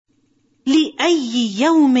لِأَيِّ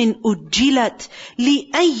يَوْمٍ أُجِّلَتْ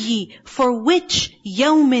لِأَيِّ, for which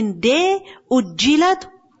يَوْمٍ day, أُجِّلَتْ,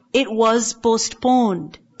 it was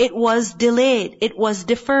postponed, it was delayed, it was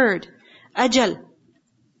deferred. Ajal,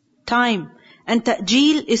 time. And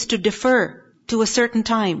ta'jeel is to defer to a certain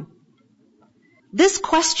time. This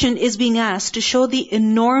question is being asked to show the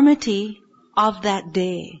enormity of that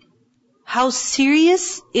day. How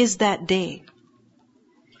serious is that day?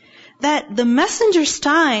 That the messenger's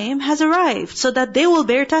time has arrived so that they will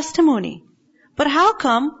bear testimony. But how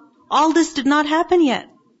come all this did not happen yet?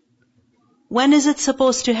 When is it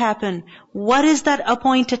supposed to happen? What is that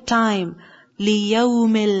appointed time?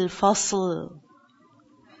 لِيَوْمِ الْفَصْلِ.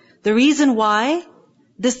 The reason why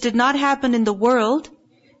this did not happen in the world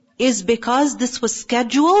is because this was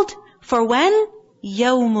scheduled for when?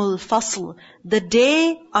 Yawmul Fasl, the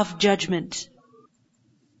day of judgment.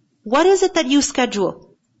 What is it that you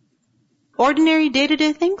schedule? Ordinary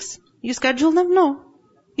day-to-day things? You schedule them? No.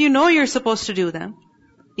 You know you're supposed to do them.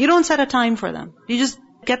 You don't set a time for them. You just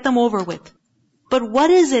get them over with. But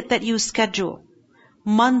what is it that you schedule?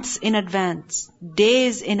 Months in advance,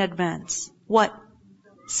 days in advance. What?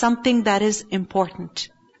 Something that is important.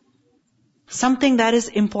 Something that is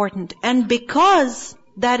important. And because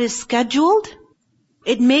that is scheduled,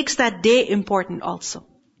 it makes that day important also.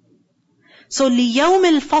 So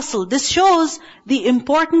لِيَوْمِ الْفَصْلِ, this shows the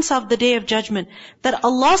importance of the day of judgment. That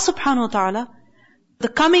Allah subhanahu wa ta'ala, the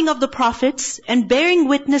coming of the prophets and bearing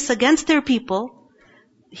witness against their people,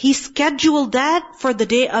 He scheduled that for the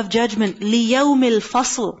day of judgment. لِيَوْمِ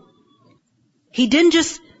الْفَصْلِ. He didn't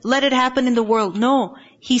just let it happen in the world. No,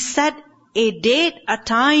 He set a date, a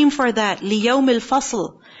time for that. لِيَوْمِ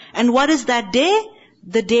الْفَصْلِ. And what is that day?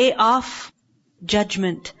 The day of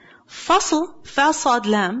judgment. Fasl, fa sad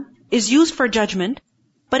lam, is used for judgment,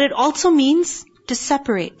 but it also means to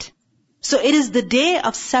separate. So it is the day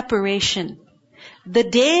of separation. The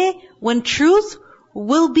day when truth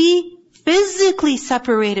will be physically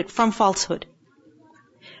separated from falsehood.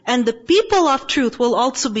 And the people of truth will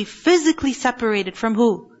also be physically separated from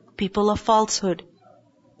who? People of falsehood.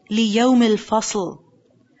 لِيَوْمِ الْفَصْلِ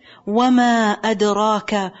وَمَا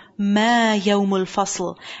أَدْرَاكَ مَا يَوْمُ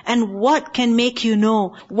الْفَصْلِ. And what can make you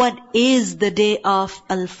know what is the day of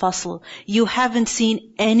Al-Fasl? You haven't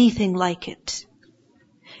seen anything like it.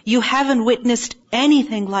 You haven't witnessed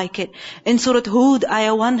anything like it. In Surah Hud,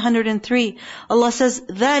 ayah 103, Allah says,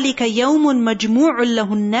 ذَلِكَ يَوْمٌ مَجْمُوعٌ لَهُ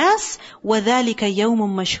النَّاسِ وَذَلِكَ يَوْمٌ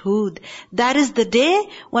مَشْهُودٌ. That is the day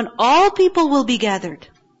when all people will be gathered.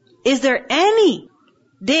 Is there any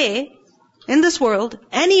day in this world,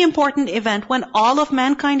 any important event when all of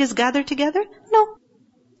mankind is gathered together? No.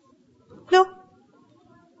 No.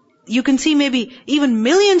 You can see maybe even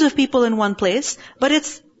millions of people in one place, but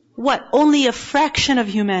it's what? Only a fraction of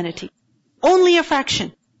humanity. Only a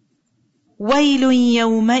fraction. وَيْلٌ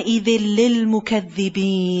يَوْمَئِذٍ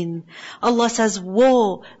لِلْمُكَذِّبِينَ. Allah says,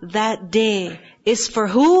 woe, that day is for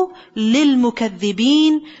who?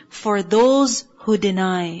 لِلْمُكَذِّبِينَ, for those who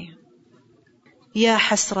deny. يَا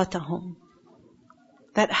حَسْرَتَهُمْ.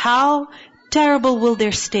 That how terrible will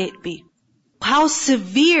their state be? How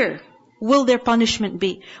severe will their punishment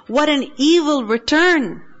be? What an evil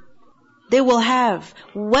return they will have.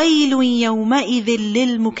 وَيْلٌ يَوْمَئِذٍ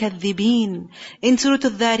لِلْمُكَذِّبِينَ. In Surah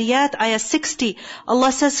Al-Dhariyat, ayah 60,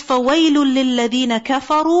 Allah says, فَوَيْلٌ لِلَّذِينَ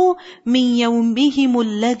كَفَرُوا مِنْ يَوْمِهِمُ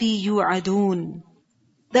الَّذِي يُوعَدُونَ.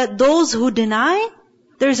 That those who deny,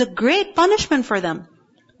 there's a great punishment for them.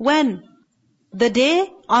 When?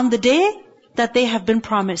 On the day that they have been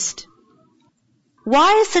promised.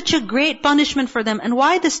 Why is such a great punishment for them? And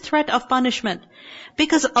why this threat of punishment?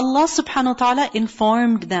 Because Allah subhanahu wa ta'ala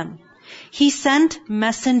informed them. He sent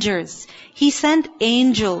messengers. He sent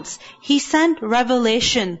angels. He sent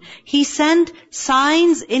revelation. He sent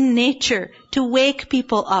signs in nature to wake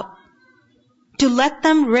people up. To let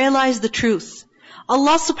them realize the truth.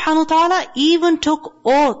 Allah subhanahu wa ta'ala even took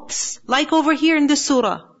oaths. Like over here in this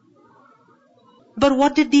surah. But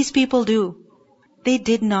what did these people do? They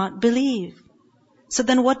did not believe. So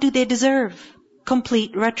then what do they deserve?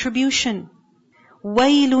 Complete retribution.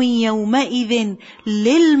 وَيْلٌ يَوْمَئِذٍ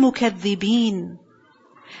لِلْمُكَذِّبِينَ.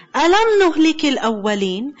 أَلَمْ نُهْلِكِ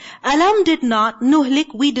الْأَوَّلِينَ. Alam did not,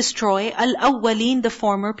 nuhlik, we destroy, al-awwalin, the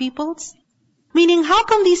former peoples. Meaning, how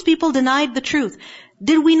come these people denied the truth?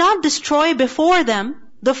 Did we not destroy before them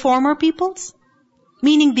the former peoples?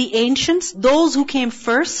 Meaning the ancients, those who came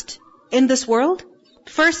first in this world?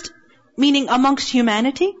 First, meaning amongst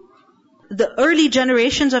humanity? The early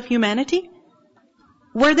generations of humanity?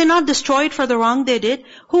 Were they not destroyed for the wrong they did?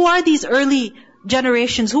 Who are these early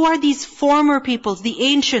generations? Who are these former peoples, the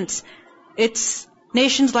ancients? It's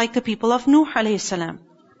nations like the people of Nuh alayhi salam.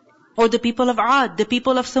 or the people of Ad, the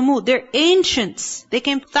people of Thamud. They're ancients. They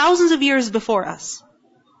came thousands of years before us.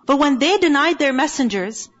 But when they denied their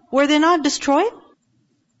messengers, were they not destroyed?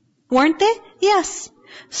 Weren't they? Yes.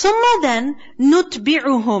 ثُمَّ then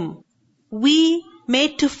نُتْبِعُهُمْ, we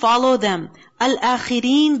made to follow them,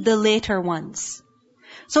 al-akhirin, the later ones.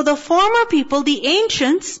 So the former people, the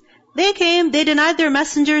ancients, they came, they denied their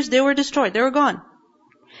messengers, they were destroyed, they were gone.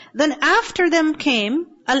 Then after them came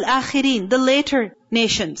al-akhirin, the later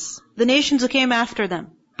nations, the nations who came after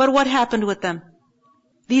them. But what happened with them?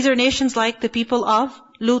 These are nations like the people of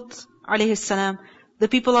Lut alayhi salam, the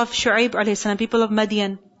people of Shu'aib alayhi salam, people of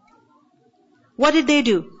Madian. What did they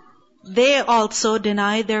do? They also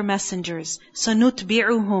denied their messengers. So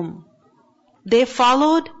nutbi'uhum. They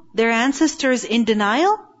followed their ancestors in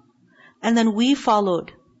denial, and then we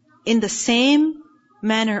followed in the same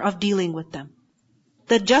manner of dealing with them.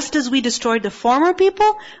 That just as we destroyed the former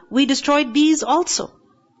people, we destroyed these also.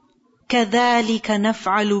 كَذَلِكَ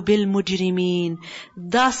نَفْعَلُ بِالْمُجْرِمِينَ.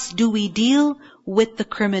 Thus do we deal with the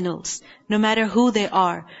criminals, no matter who they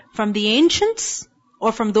are, from the ancients,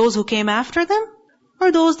 or from those who came after them,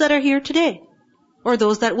 or those that are here today, or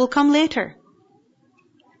those that will come later.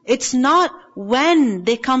 It's not when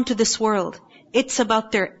they come to this world, it's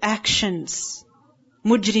about their actions.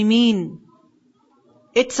 Mujrimeen.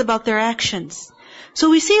 It's about their actions. So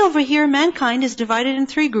we see over here, mankind is divided in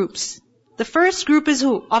 3 groups. The first group is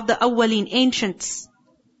who? Of the awwaleen, ancients.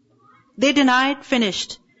 They denied,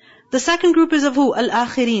 finished. The second group is of who?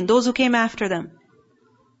 Al-akhirin, those who came after them.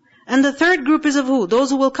 And the third group is of who? Those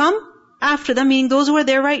who will come after them, meaning those who are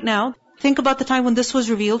there right now. Think about the time when this was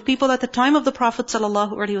revealed, people at the time of the Prophet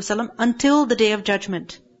ﷺ until the Day of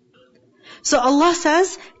Judgment. So Allah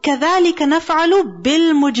says, كَذَلِكَ نَفْعَلُ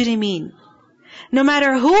بِالْمُجْرِمِينَ. No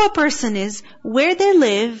matter who a person is, where they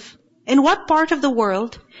live, in what part of the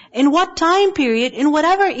world, in what time period, in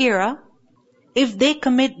whatever era, if they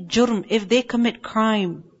commit jurm, if they commit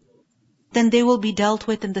crime, then they will be dealt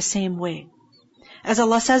with in the same way. As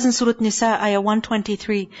Allah says in Surah Nisa, ayah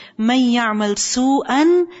 123, مَنْ يَعْمَلْ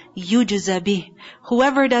سُوءًا يُجْزَ بِهِ.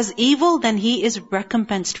 Whoever does evil, then he is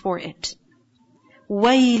recompensed for it.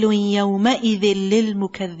 وَيْلٌ يَوْمَئِذٍ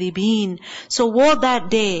لِلْمُكَذِّبِينَ. So woe that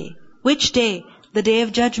day. Which day? The Day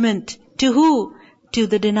of Judgment. To who? To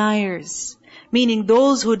the deniers. Meaning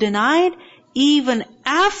those who denied even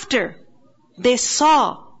after they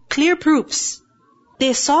saw clear proofs.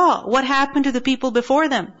 They saw what happened to the people before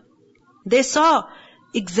them. They saw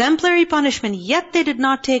exemplary punishment, yet they did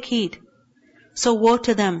not take heed. So woe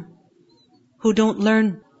to them who don't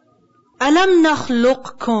learn. أَلَمْ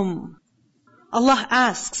نَخْلُقْكُمْ. Allah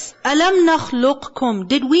asks, أَلَمْ نَخْلُقْكُمْ.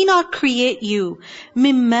 Did we not create you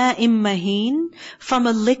مِن مَاءٍ مَهِينٍ, from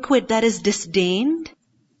a liquid that is disdained?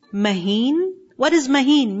 Maheen. What is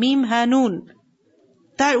maheen? Mim hanun.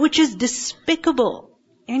 That which is despicable.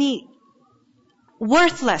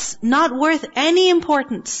 Worthless. Not worth any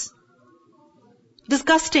importance.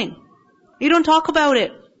 Disgusting. You don't talk about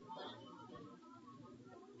it.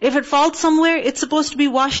 If it falls somewhere, it's supposed to be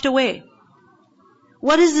washed away.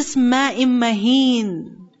 What is this ma'im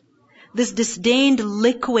maheen? This disdained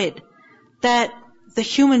liquid that the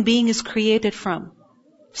human being is created from.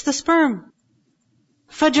 It's the sperm.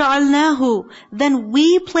 فَجَعَلْنَاهُ. Then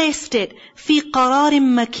we placed it فِي قَرَارٍ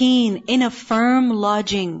مَكِينٍ, in a firm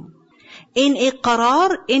lodging. In a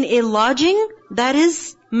qarar, in a lodging that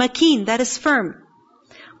is makeen, that is firm.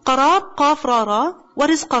 Qarar, qaf, ra, ra. What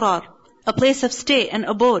is qarar? A place of stay, an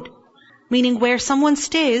abode. Meaning where someone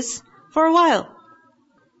stays for a while.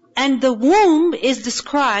 And the womb is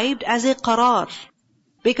described as a qarar,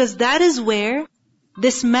 because that is where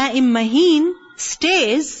this ma'im maheen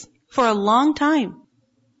stays for a long time.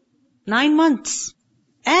 9 months.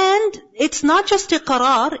 And it's not just a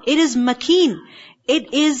qarar, it is makeen.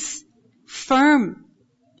 It is firm.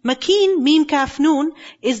 Makeen, mim kaf noon,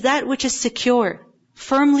 is that which is secure,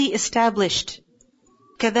 firmly established.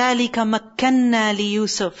 كَذَلِكَ مَكَّنَّا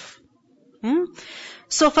لِيُوسُفَ.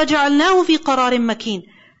 So فَجَعَلْنَاهُ فِي قَرَارٍ مَكِينٍ.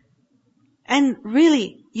 And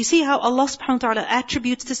really, you see how Allah subhanahu wa ta'ala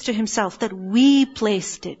attributes this to Himself, that we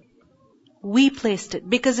placed it. We placed it.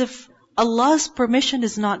 Because if Allah's permission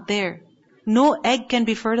is not there, no egg can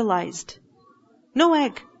be fertilized. No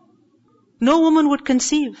egg. No woman would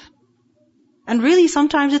conceive. And really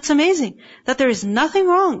sometimes it's amazing that there is nothing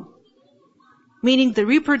wrong. Meaning the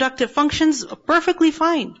reproductive functions are perfectly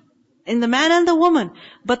fine in the man and the woman.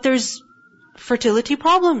 But there's fertility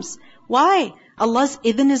problems. Why? Allah's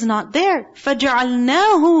idhn is not there.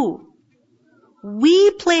 فَجَعَلْنَاهُ.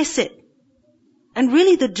 We place it. And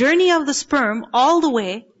really the journey of the sperm all the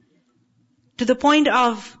way to the point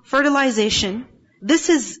of fertilization, this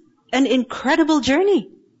is an incredible journey.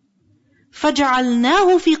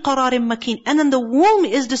 فَجَعَلْنَاهُ فِي قَرَارٍ مَكِينٍ. And then the womb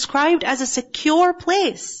is described as a secure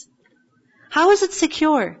place. How is it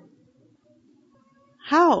secure?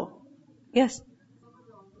 How? Yes.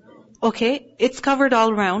 Okay, it's covered all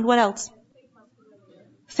around. What else?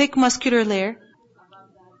 Thick muscular layer.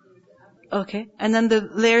 Okay, and then the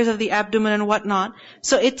layers of the abdomen and whatnot.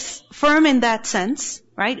 So it's firm in that sense,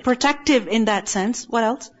 right? Protective in that sense. What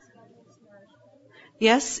else?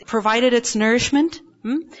 Yes, provided its nourishment.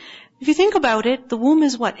 If you think about it, the womb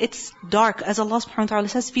is what? It's dark, as Allah subhanahu wa ta'ala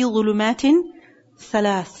says, فِي ظُلُمَاتٍ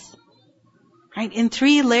ثَلَاثٍ. Right? In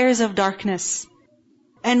 3 layers of darkness.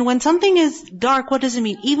 And when something is dark, what does it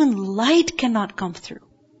mean? Even light cannot come through.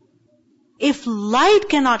 If light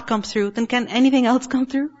cannot come through, then can anything else come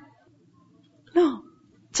through? No.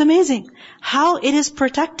 It's amazing how it is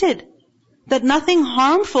protected, that nothing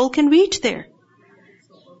harmful can reach there.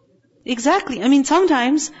 Exactly. I mean,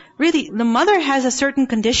 sometimes, really, the mother has a certain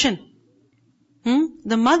condition.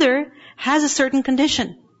 The mother has a certain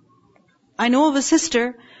condition. I know of a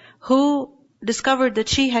sister who discovered that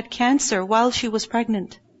she had cancer while she was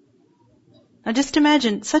pregnant. Now just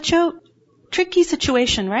imagine, such a tricky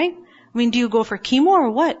situation, right? I mean, do you go for chemo or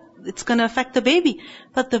what? It's going to affect the baby.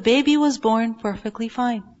 But the baby was born perfectly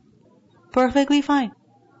fine. Perfectly fine.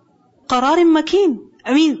 Qararim makin.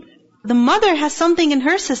 I mean, the mother has something in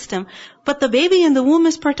her system, but the baby in the womb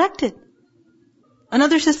is protected.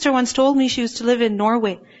 Another sister once told me she used to live in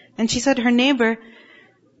Norway, and she said her neighbor,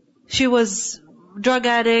 she was drug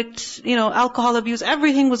addict, alcohol abuse,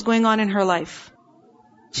 everything was going on in her life.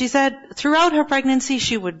 She said throughout her pregnancy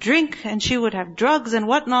she would drink and she would have drugs and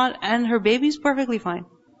whatnot, and her baby's perfectly fine.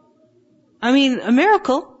 I mean, a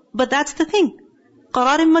miracle, but that's the thing.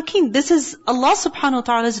 Qararim makin. This is Allah subhanahu wa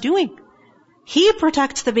ta'ala's doing. He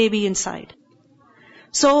protects the baby inside.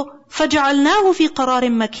 So, فَجَعَلْنَاهُ فِي قَرَارٍ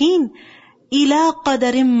مَكِينٍ إِلَىٰ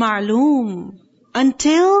قَدَرٍ مَعْلُومٍ.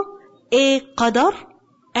 Until a qadar,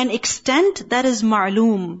 an extent that is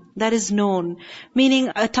ma'loom, that is known.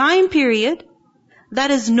 Meaning a time period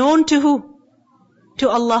that is known to who? To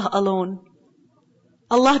Allah alone.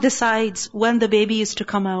 Allah decides when the baby is to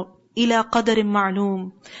come out. إِلَىٰ قَدَرٍ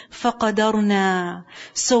مَعْلُومٍ فَقَدَرْنَا.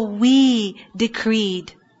 So we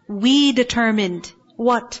decreed, we determined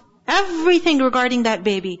what? Everything regarding that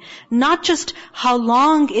baby. Not just how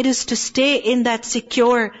long it is to stay in that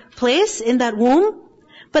secure place, in that womb,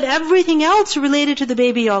 but everything else related to the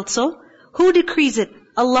baby also. Who decrees it?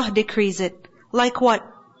 Allah decrees it. Like what?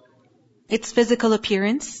 Its physical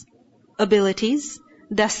appearance, abilities,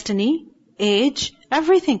 destiny, age,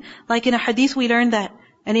 everything. Like in a hadith we learned that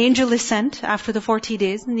an angel is sent after the 40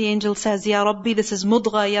 days, and the angel says, Ya Rabbi, this is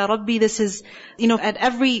mudgha, Ya Rabbi, this is, at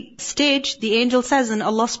every stage, the angel says, and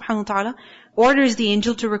Allah subhanahu wa ta'ala orders the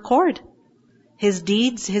angel to record his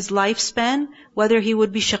deeds, his lifespan, whether he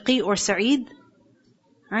would be shaqi or sa'id,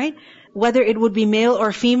 right? Whether it would be male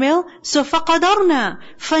or female. So, فَقَدَرْنَا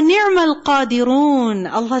فَنِعْمَ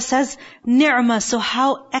الْقَادِرُونَ. Allah says, ni'ma, so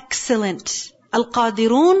how excellent.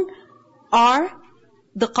 Al-qadirun are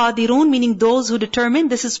the qadirun, meaning those who determine.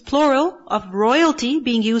 This is plural of royalty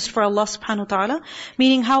being used for Allah subhanahu wa ta'ala.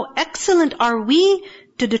 Meaning how excellent are we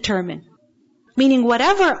to determine. Meaning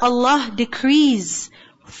whatever Allah decrees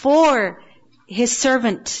for His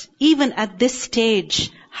servant, even at this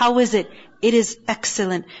stage, how is it? It is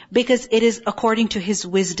excellent, because it is according to His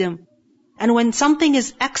wisdom. And when something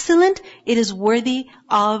is excellent, it is worthy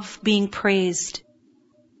of being praised.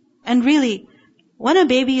 And really, when a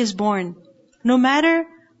baby is born, no matter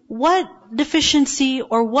what deficiency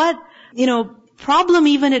or what, problem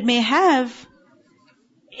even it may have,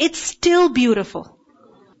 it's still beautiful.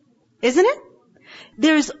 Isn't it?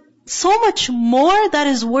 There's so much more that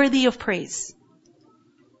is worthy of praise.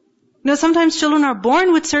 Sometimes children are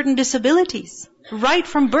born with certain disabilities. Right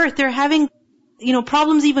from birth, they're having,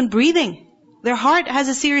 problems even breathing. Their heart has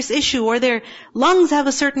a serious issue, or their lungs have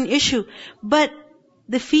a certain issue. But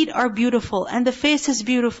the feet are beautiful, and the face is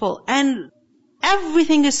beautiful, and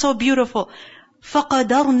everything is so beautiful.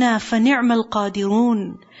 فَقَدَرْنَا فَنِعْمَ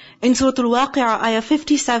الْقَادِرُونَ. In Surah Al-Waqi'ah, ayah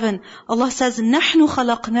 57, Allah says, نَحْنُ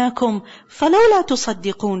خَلَقْنَاكُمْ فَلَوْلَا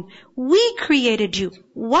تُصَدِّقُونَ. We created you.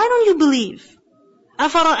 Why don't you believe?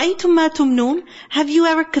 أَفَرَأَيْتُمْ مَا تُمْنُونَ. Have you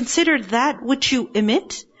ever considered that which you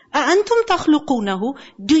emit? أَأَنْتُمْ تَخْلُقُونَهُ.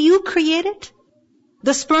 Do you create it?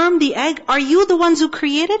 The sperm, the egg, are you the ones who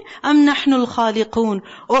create it? أَمْ نَحْنُ الْخَالِقُونَ.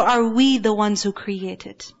 Or are we the ones who create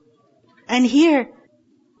it? And here,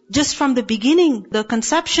 just from the beginning, the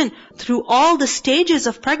conception, through all the stages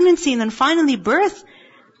of pregnancy and then finally birth,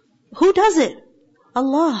 who does it?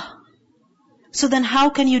 Allah. So then how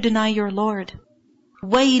can you deny your Lord?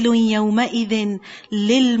 وَيْلٌ يَوْمَئِذٍ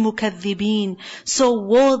لِلْمُكَذِّبِينَ. So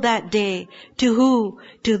woe that day. To who?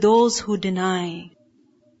 To those who deny.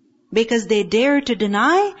 Because they dare to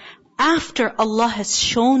deny after Allah has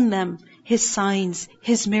shown them His signs,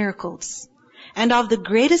 His miracles. And of the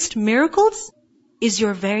greatest miracles is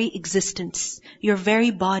your very existence, your very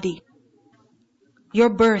body, your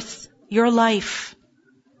birth, your life,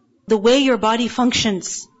 the way your body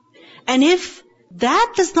functions. And if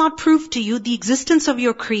that does not prove to you the existence of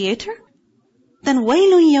your Creator, then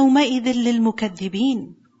وَيْلٌ يَوْمَئِذٍ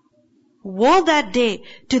لِلْمُكَذِّبِينَ. Woe that day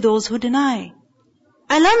to those who deny.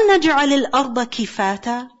 أَلَمْ نَجْعَلِ الْأَرْضَ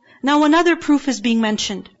كِفَاتًا. Now another proof is being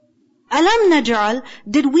mentioned. أَلَمْ نَجْعَلْ,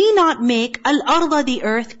 did we not make al-arda, the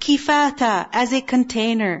earth, kifata, as a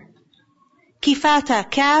container? Kifata,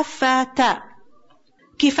 kafata.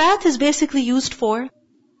 Kifat is basically used for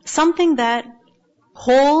something that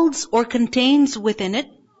holds or contains within it,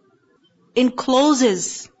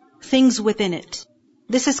 encloses things within it.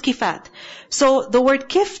 This is kifat. So the word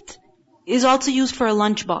kift is also used for a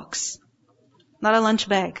lunch box, not a lunch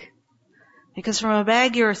bag. Because from a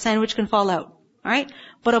bag your sandwich can fall out. Alright?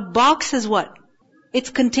 But a box is what? It's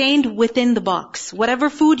contained within the box. Whatever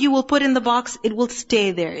food you will put in the box, it will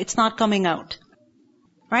stay there. It's not coming out.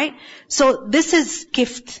 Right? So this is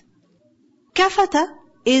kift. Kafata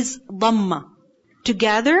is dhamma. To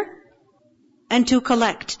gather and to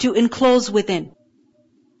collect, to enclose within.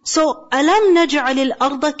 So, أَلَمْ نَجْعَلِ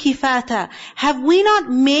الْأَرْضَ كِفَاتًا. Have we not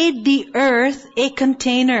made the earth a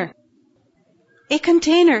container? A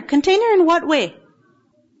container. Container in what way?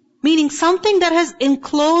 Meaning something that has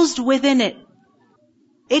enclosed within it.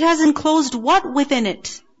 It has enclosed what within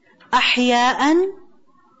it? أَحْيَاءً,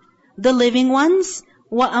 the living ones,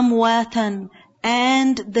 وَأَمْوَاتًا,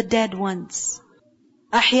 and the dead ones.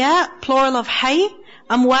 Ahya, plural of hay.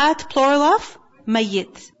 Amwat, plural of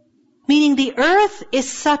mayyit. Meaning the earth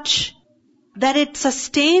is such that it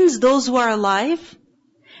sustains those who are alive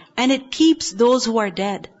and it keeps those who are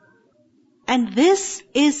dead. And this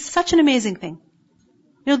is such an amazing thing.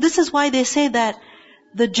 This is why they say that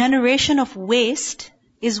the generation of waste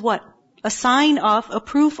is what? A sign of, a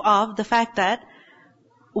proof of the fact that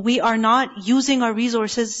we are not using our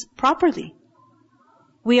resources properly.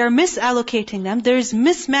 We are misallocating them. There is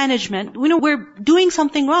mismanagement. We're doing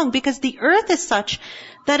something wrong because the earth is such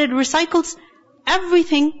that it recycles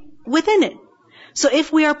everything within it. So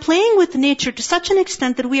if we are playing with nature to such an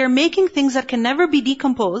extent that we are making things that can never be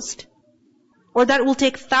decomposed, or that will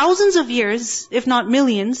take thousands of years, if not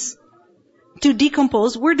millions, to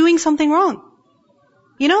decompose, we're doing something wrong.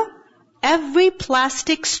 Every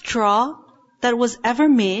plastic straw that was ever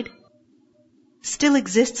made still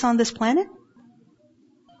exists on this planet.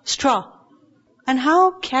 Straw. And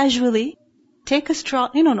how casually take a straw.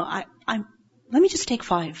 Let me just take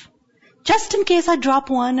 5. Just in case I drop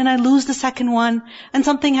one and I lose the second one and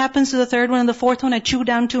something happens to the third one and the fourth one I chew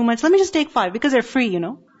down too much. Let me just take 5 because they're free,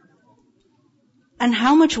 And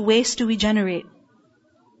how much waste do we generate?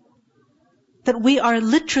 That we are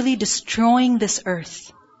literally destroying this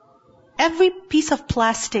earth. Every piece of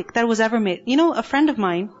plastic that was ever made. A friend of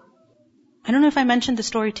mine, I don't know if I mentioned the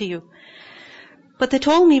story to you, but they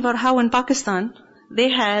told me about how in Pakistan, they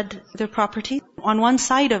had their property. On one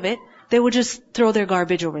side of it, they would just throw their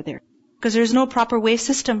garbage over there. Because there's no proper waste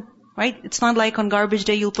system, right? It's not like on garbage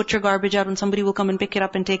day, you'll put your garbage out and somebody will come and pick it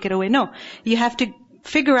up and take it away. No. You have to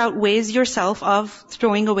figure out ways yourself of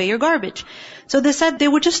throwing away your garbage. So they said they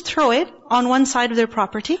would just throw it on one side of their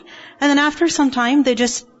property, and then after some time, they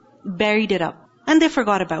just buried it up. And they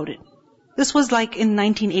forgot about it. This was like in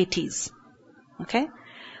 1980s. Okay?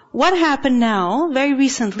 What happened now, very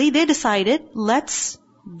recently, they decided, let's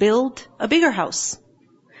build a bigger house.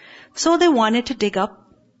 So they wanted to dig up,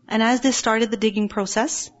 and as they started the digging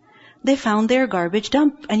process, they found their garbage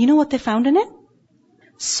dump. And you know what they found in it?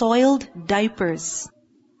 Soiled diapers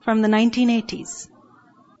from the 1980s.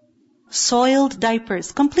 Soiled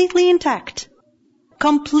diapers, completely intact.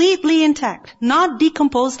 Completely intact, not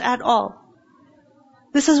decomposed at all.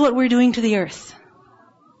 This is what we're doing to the earth.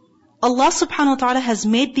 Allah subhanahu wa ta'ala has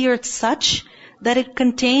made the earth such that it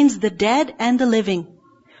contains the dead and the living.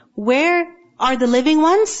 Where are the living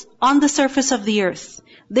ones? On the surface of the earth.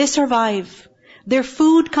 They survive. Their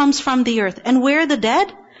food comes from the earth. And where are the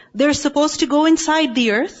dead? They're supposed to go inside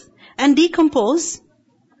the earth and decompose,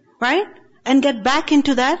 right? And get back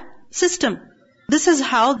into that system. This is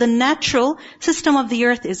how the natural system of the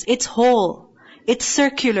earth is. It's whole. It's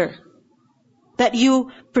circular. That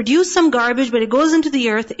you produce some garbage, but it goes into the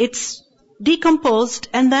earth, it's decomposed,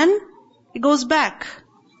 and then it goes back.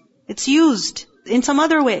 It's used in some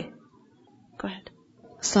other way. Go ahead.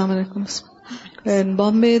 Assalamu alaikum. In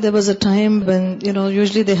Bombay, there was a time when,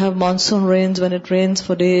 usually they have monsoon rains when it rains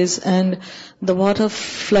for days, and the water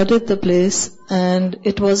flooded the place and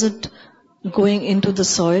it wasn't going into the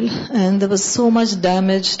soil, and there was so much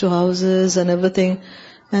damage to houses and everything.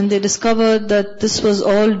 And they discovered that this was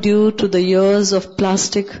all due to the years of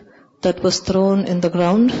plastic that was thrown in the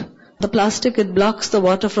ground. The plastic, it blocks the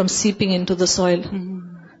water from seeping into the soil. Mm-hmm.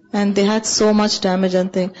 And they had so much damage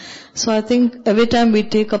and thing. So I think every time we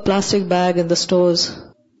take a plastic bag in the stores,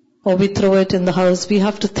 or we throw it in the house, we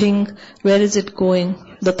have to think, where is it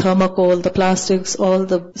going? The thermocol, the plastics, all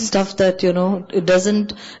the stuff that, it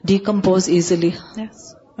doesn't decompose easily.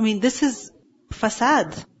 Yes. I mean, this is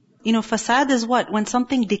fasad. Fasad is what? When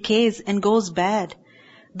something decays and goes bad.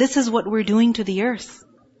 This is what we're doing to the earth.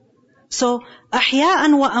 So,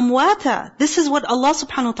 ahya'an wa amwata. This is what Allah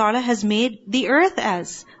subhanahu wa ta'ala has made the earth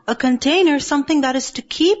as. A container, something that is to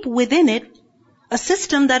keep within it, a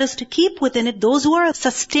system that is to keep within it those who are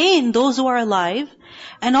sustained, those who are alive,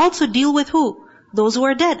 and also deal with who? Those who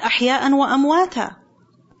are dead. Ahya'an wa amwata.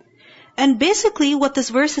 And basically what this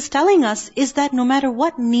verse is telling us is that no matter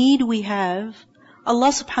what need we have, Allah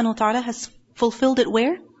subhanahu wa ta'ala has fulfilled it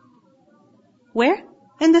where? Where?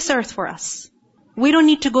 In this earth for us. We don't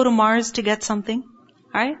need to go to Mars to get something,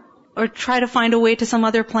 right? Or try to find a way to some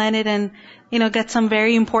other planet and, get some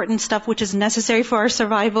very important stuff which is necessary for our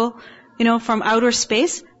survival, from outer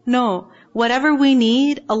space. No. Whatever we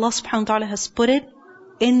need, Allah subhanahu wa ta'ala has put it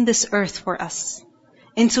in this earth for us.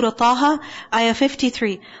 In Surah Taha, ayah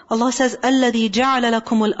 53, Allah says, الَّذِي جَعَلَ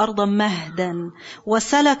لَكُمُ الْأَرْضَ مَهْدًا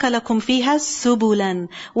وَسَلَكَ لَكُمْ فِيهَا سُبُلًا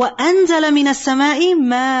وَأَنزَلَ مِنَ السَّمَاءِ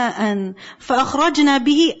مَاءً فَأَخْرَجْنَا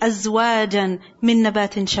بِهِ أَزْوَاجًا مِّن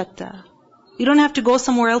نَبَاتٍ شَتَّى. You don't have to go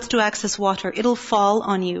somewhere else to access water. It'll fall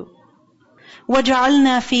on you.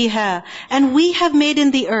 وَجَعَلْنَا فِيهَا. And we have made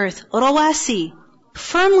in the earth, rawasi,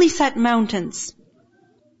 firmly set mountains.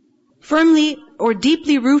 Firmly or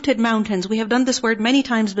deeply rooted mountains. We have done this word many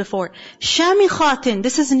times before. Shamikhatin,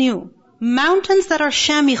 this is new. Mountains that are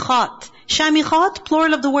shamikhat. Shamikhat,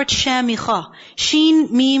 plural of the word shamikha.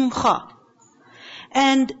 Sheen, mim, kha.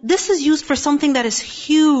 And this is used for something that is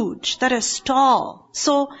huge, that is tall.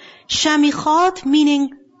 So, shamikhat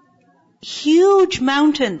meaning huge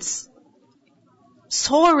mountains.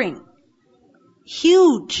 Soaring.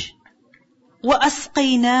 Huge.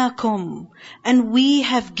 وَأَسْقَيْنَاكُمْ. And we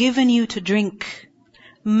have given you to drink.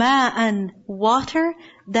 مَاءً, water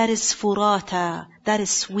that is furata, that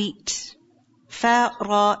is sweet.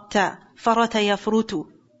 فَرَاتَ, farata yafrutu.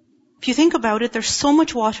 If you think about it, there's so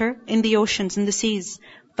much water in the oceans, in the seas.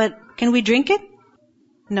 But can we drink it?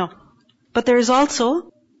 No. But there is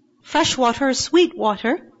also fresh water, sweet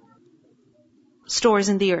water, stores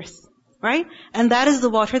in the earth. Right? And that is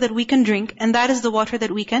the water that we can drink, and that is the water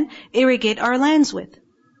that we can irrigate our lands with.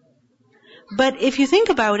 But if you think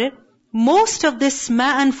about it, most of this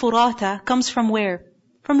ma'an furata comes from where?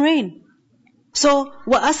 From rain. So,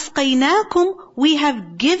 وَأَسْقَيْنَاكُمْ, we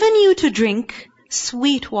have given you to drink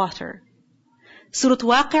sweet water. Surah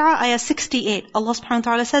Waqi'ah, ayah 68, Allah subhanahu wa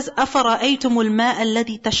ta'ala says, أَفَرَأَيْتُمُ الْمَاءَ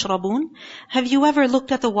الَّذِي تَشْرَبُونَ. Have you ever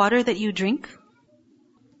looked at the water that you drink?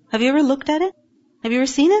 Have you ever looked at it? Have you ever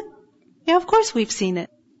seen it? Yeah, of course we've seen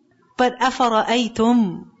it. But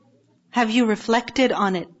أَفَرَأَيْتُمْ, have you reflected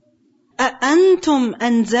on it? أَأَنْتُمْ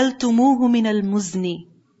أَنزَلْتُمُوهُ مِنَ الْمُزْنِ.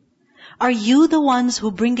 Are you the ones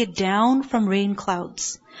who bring it down from rain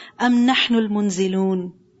clouds? أَمْ نَحْنُ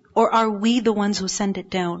الْمُنزِلُونَ. Or are we the ones who send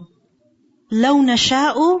it down? لَوْ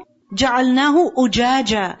نَشَاءُ جَعَلْنَاهُ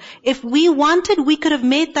أُجَاجًا. If we wanted, we could have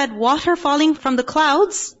made that water falling from the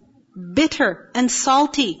clouds bitter and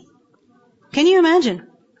salty. Can you imagine?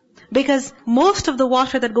 Because most of the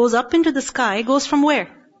water that goes up into the sky goes from where?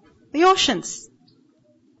 The oceans.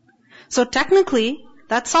 So technically,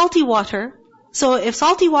 that's salty water. So if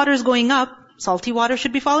salty water is going up, salty water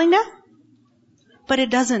should be falling down. But it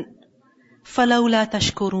doesn't. فَلَوْلَا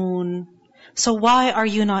تَشْكُرُونَ. So why are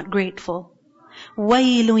you not grateful?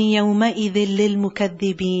 وَيْلٌ يَوْمَئِذٍ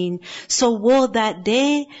لِلْمُكَذِّبِينَ. So woe that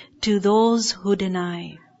day to those who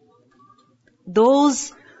deny.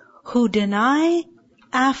 Those who deny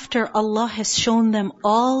after Allah has shown them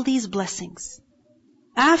all these blessings.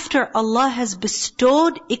 After Allah has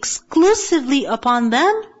bestowed exclusively upon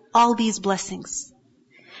them all these blessings.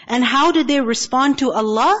 And how did they respond to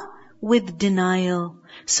Allah? With denial.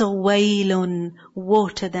 So waylun, woe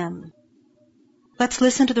to them. Let's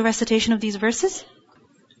listen to the recitation of these verses.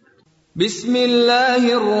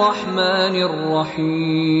 Bismillahir Rahmanir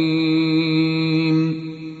Rahim.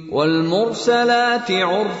 والمرسلات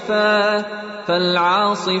عرفا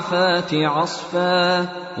فالعاصفات عصفا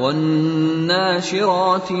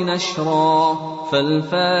والناشرات نشرا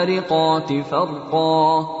فالفارقات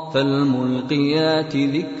فرقا فالملقيات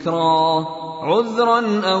ذكرا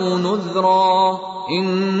عذرا أو نذرا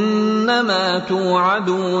إنما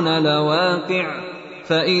توعدون لواقع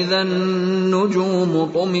فإذا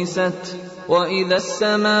النجوم طمست وإذا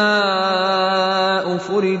السماء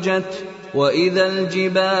فرجت وإذا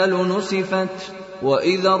الجبال نسفت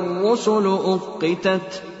وإذا الرسل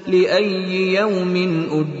أقتت لأي يوم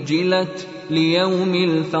أجلت ليوم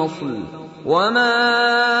الفصل وما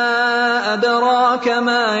أدراك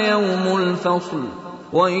ما يوم الفصل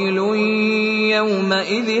ويل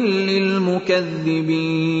يومئذ للمكذبين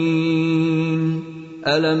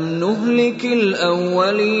ألم نهلك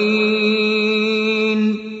الأولين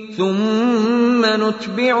ثم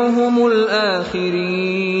نتبعهم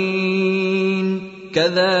الآخرين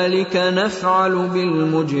كذلك نفعل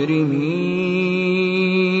بالمجرمين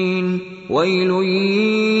ويل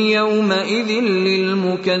يومئذ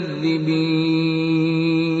للمكذبين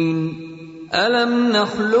ألم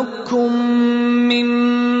نخلقكم من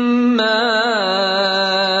ماء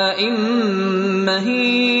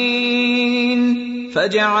مهين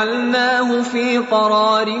فجعلناه في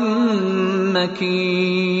قرار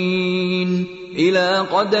مكين إلى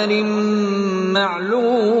قدر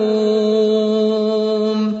معلوم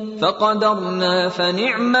فقدرنا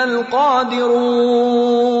فنعم القادرون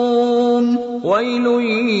ويل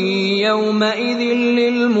يومئذ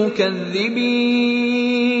للمكذبين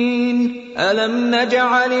ألم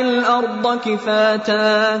نجعل الأرض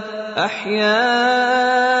كفاتا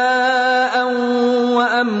أحياء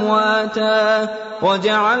وأمواتا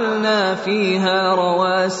وجعلنا فيها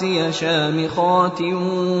رواسي شامخات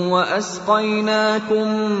وأسقيناكم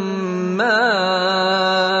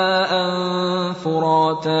ماء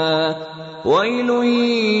فراتا ويل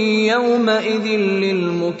يومئذ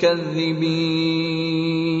للمكذبين